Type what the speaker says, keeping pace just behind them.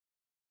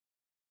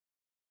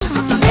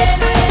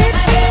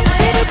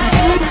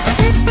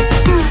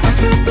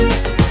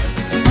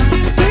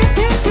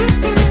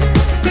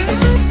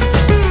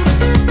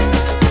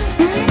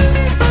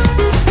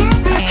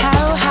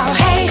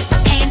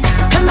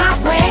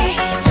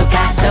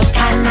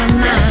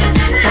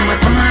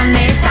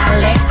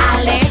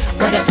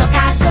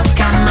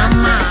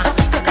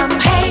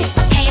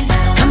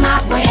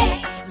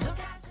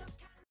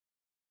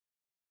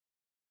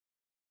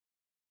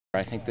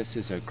I think this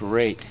is a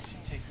great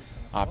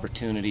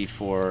opportunity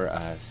for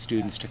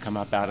students to come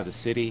up out of the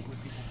city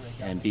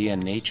and be in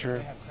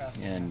nature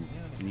and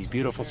in these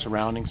beautiful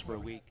surroundings for a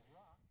week.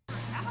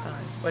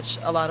 Which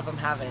a lot of them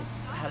haven't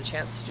had a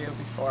chance to do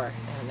before,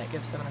 and it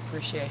gives them an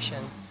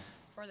appreciation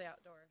for the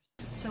outdoors.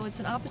 So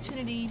it's an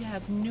opportunity to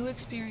have new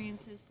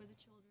experiences for the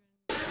children.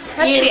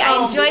 Let's see,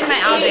 I enjoyed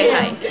my all-day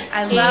hike.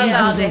 I love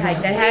all-day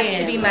hike. That has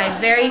to be my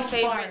very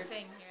favorite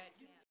thing here at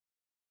camp.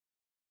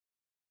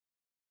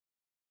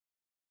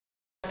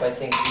 I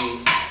think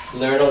we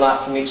learn a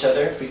lot from each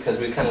other because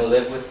we kind of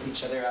live with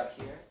each other out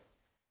here.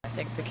 I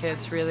think the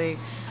kids really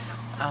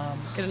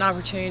get an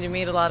opportunity to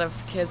meet a lot of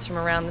kids from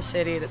around the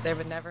city that they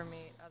would never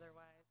meet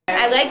otherwise.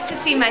 I like to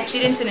see my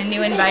students in a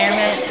new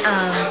environment.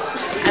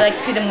 I like to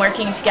see them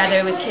working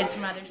together with kids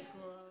from other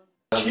schools.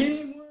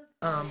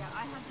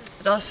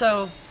 It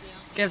also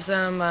gives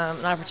them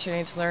an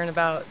opportunity to learn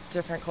about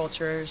different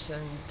cultures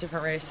and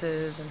different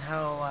races and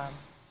how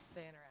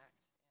they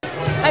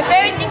interact. My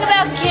favorite thing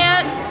about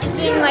camp is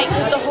being like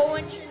with the whole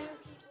bunch of new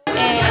people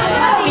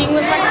and being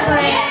with my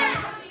friends.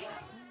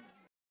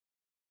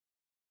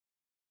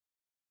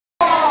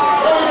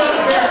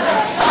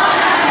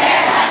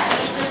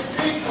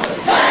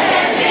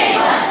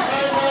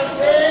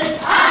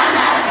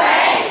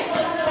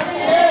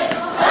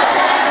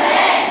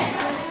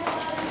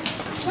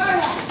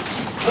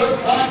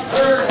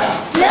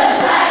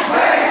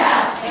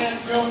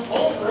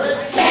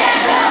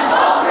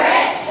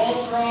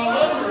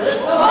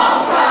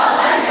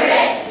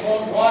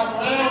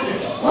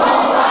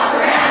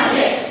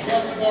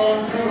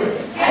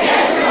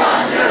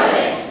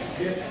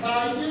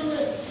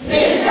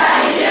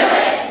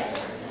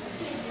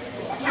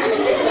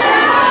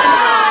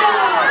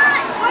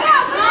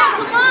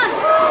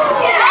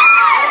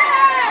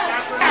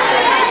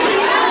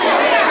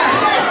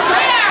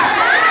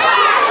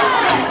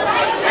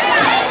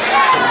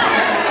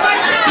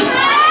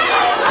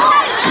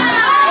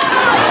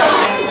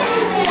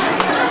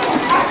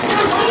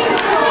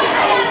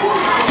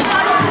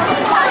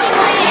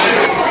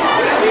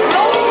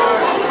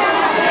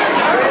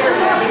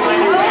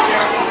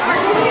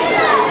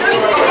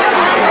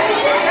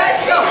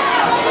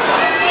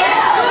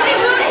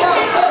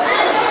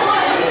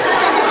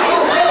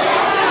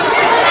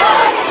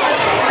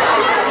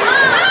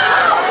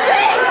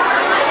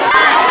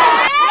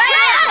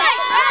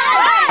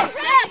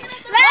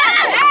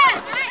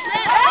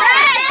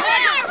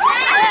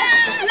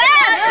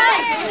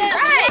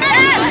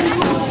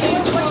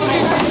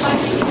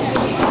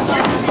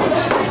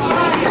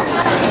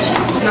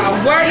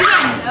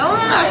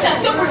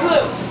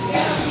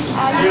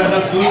 You got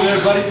enough glue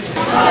there, buddy?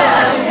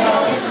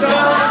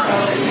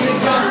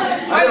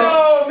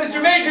 Hello, Mr.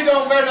 Major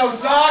don't wear no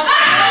socks.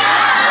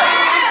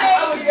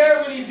 I was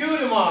there when he do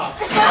them off.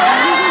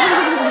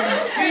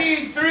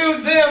 He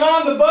threw them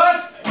on the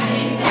bus.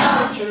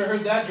 Should have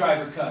heard that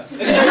driver cuss.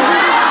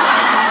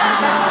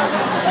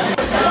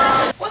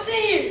 What's in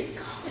here?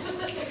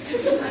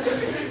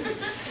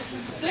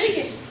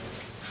 Sneaking.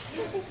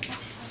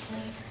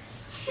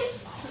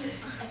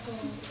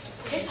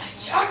 Tastes like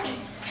chocolate.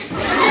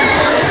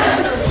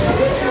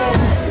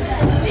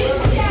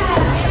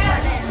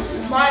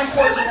 My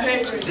important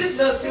paper. This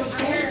nothing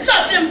for here. It's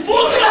nothing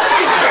for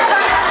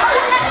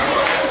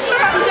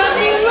He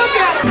doesn't even look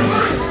at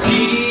it.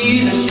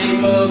 See the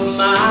shape of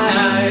my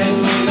eyes,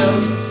 see the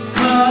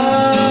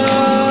color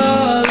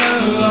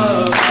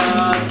of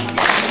my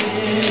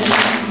skin.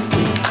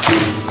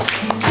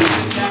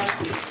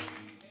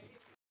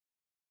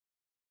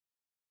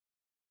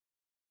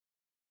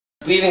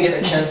 We even get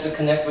a chance to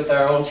connect with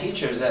our own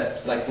teachers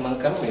at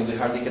Montgomery. We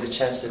hardly get a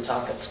chance to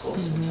talk at school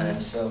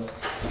sometimes, so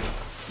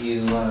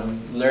you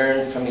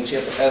learn from each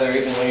other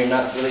even when you're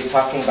not really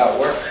talking about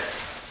work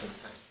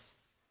sometimes.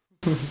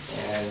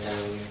 And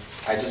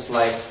I just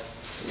like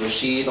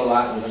Rashid a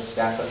lot and the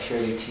staff up here.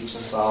 They teach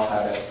us all how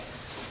to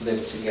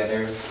live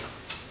together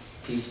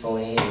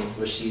peacefully, and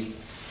Rashid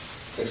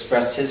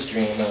expressed his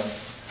dream of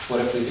what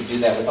if we could do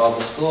that with all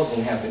the schools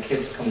and have the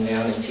kids come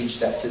down and teach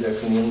that to their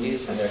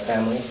communities and their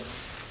families.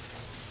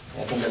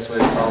 I think that's what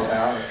it's all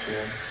about up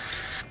here.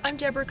 I'm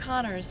Deborah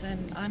Connors,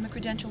 and I'm a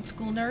credentialed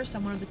school nurse.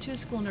 I'm one of the 2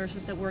 school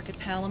nurses that work at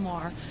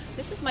Palomar.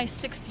 This is my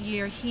 6th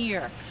year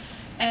here,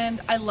 and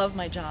I love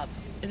my job.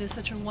 It is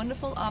such a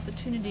wonderful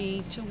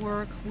opportunity to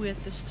work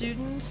with the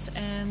students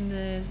and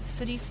the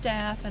city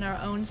staff and our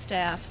own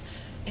staff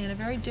in a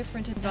very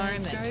different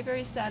environment. It's very,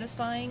 very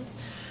satisfying.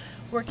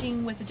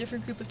 Working with a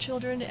different group of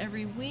children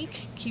every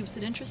week keeps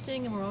it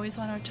interesting, and we're always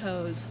on our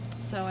toes.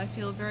 So I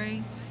feel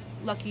very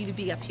lucky to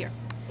be up here.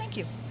 Thank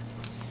you.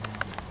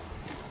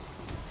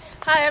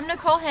 Hi, I'm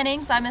Nicole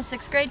Hennings. I'm a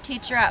 6th grade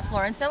teacher at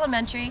Florence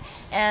Elementary,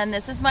 and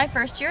this is my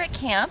first year at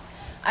camp.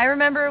 I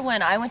remember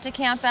when I went to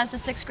camp as a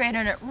 6th grader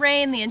and it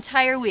rained the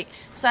entire week.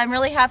 So I'm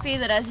really happy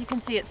that, as you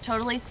can see, it's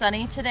totally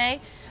sunny today.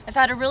 I've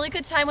had a really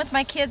good time with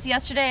my kids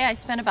yesterday. I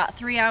spent about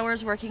 3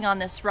 hours working on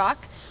this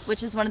rock,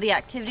 which is one of the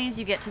activities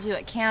you get to do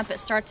at camp.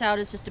 It starts out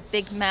as just a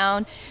big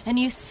mound, and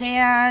you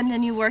sand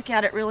and you work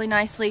at it really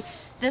nicely.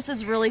 This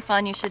is really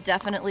fun. You should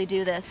definitely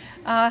do this.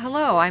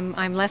 Hello,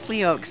 I'm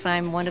Leslie Oakes.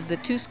 I'm one of the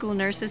 2 school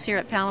nurses here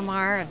at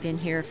Palomar. I've been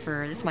here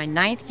this is my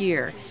 9th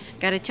year.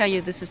 Got to tell you,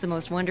 this is the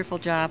most wonderful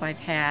job I've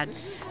had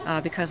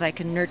because I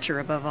can nurture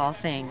above all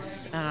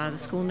things. The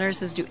school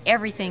nurses do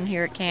everything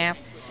here at camp.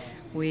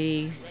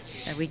 We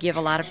give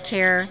a lot of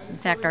care. In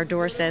fact, our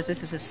door says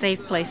this is a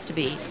safe place to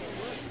be.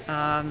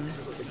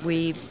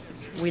 We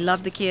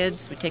love the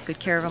kids. We take good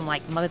care of them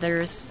like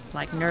mothers,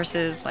 like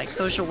nurses, like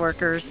social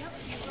workers.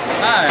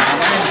 Hi,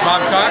 my name is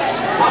Bob Cox.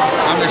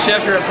 I'm the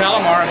chef here at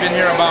Palomar. I've been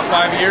here about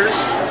 5 years.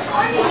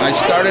 I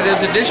started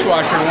as a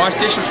dishwasher and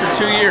washed dishes for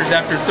 2 years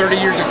after 30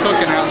 years of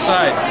cooking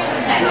outside.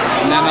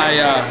 And then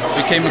I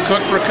became a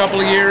cook for a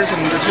couple of years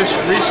and just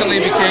recently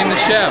became the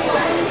chef.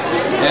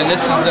 And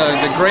this is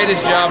the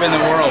greatest job in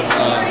the world.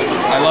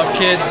 I love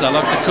kids, I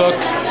love to cook,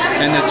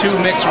 and the two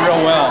mix real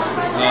well.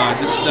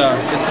 It's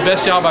the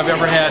best job I've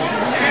ever had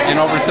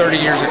in over 30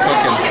 years of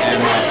cooking.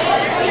 And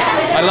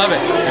I love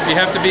it. If you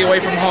have to be away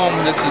from home,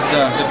 this is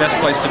the best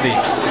place to be.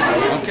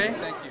 Okay,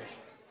 thank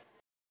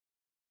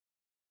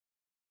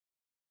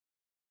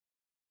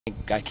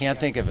you. I can't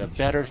think of a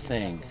better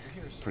thing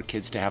for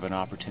kids to have an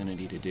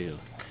opportunity to do.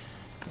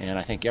 And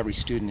I think every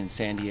student in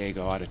San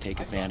Diego ought to take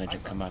advantage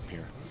and come up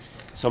here.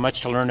 So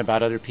much to learn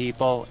about other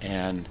people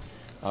and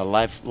a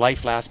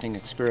life-lasting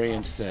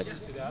experience that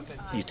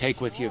you take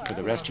with you for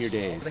the rest of your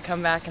days. To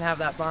come back and have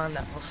that bond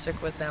that will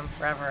stick with them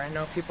forever. I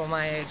know people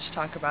my age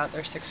talk about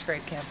their 6th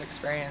grade camp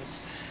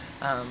experience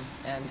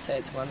and say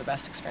it's one of the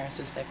best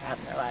experiences they've had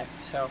in their life.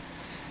 So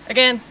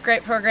again,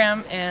 great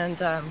program,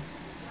 and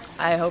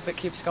I hope it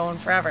keeps going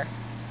forever.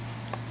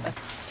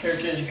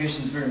 Character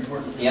education is very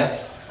important.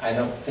 Yep, I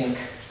don't think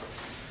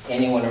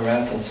anyone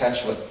around can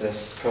touch what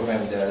this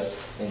program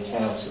does in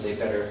town, so they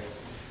better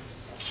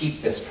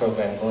keep this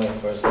program going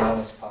for as long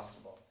as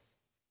possible.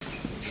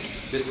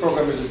 This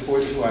program is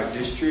important to our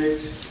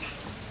district,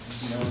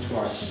 to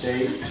our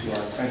state, to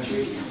our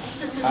country.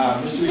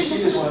 Mr.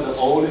 Rashid is one of the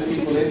older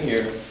people in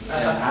here,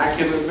 and I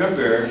can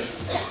remember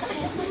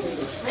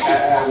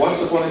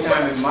once upon a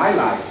time in my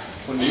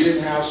life when we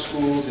didn't have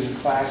schools and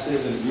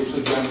classes and groups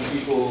of young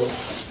people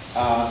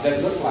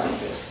that looked like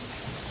this.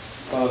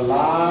 A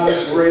lot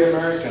of great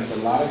Americans, a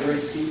lot of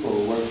great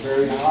people work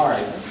very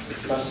hard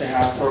for us to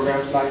have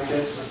programs like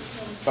this,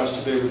 for us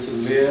to be able to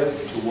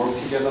live, to work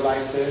together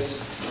like this,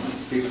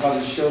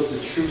 because it shows the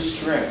true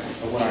strength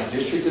of what our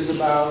district is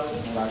about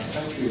and what our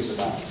country is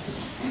about.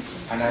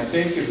 And I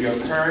think if your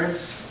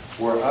parents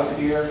were up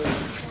here,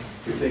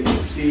 if they could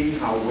see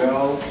how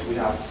well we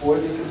have 4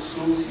 different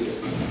schools here,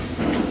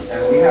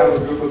 and we have a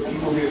group of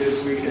people here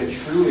this week that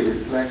truly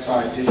reflects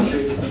our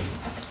district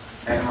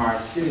and how our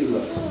city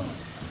looks.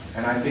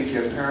 And I think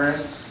your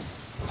parents,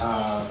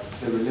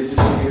 the religious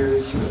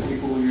leaders, the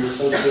people who you're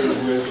associated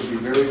with will be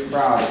very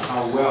proud of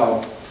how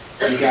well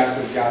you guys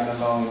have gotten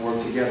along and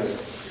worked together.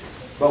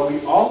 But we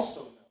also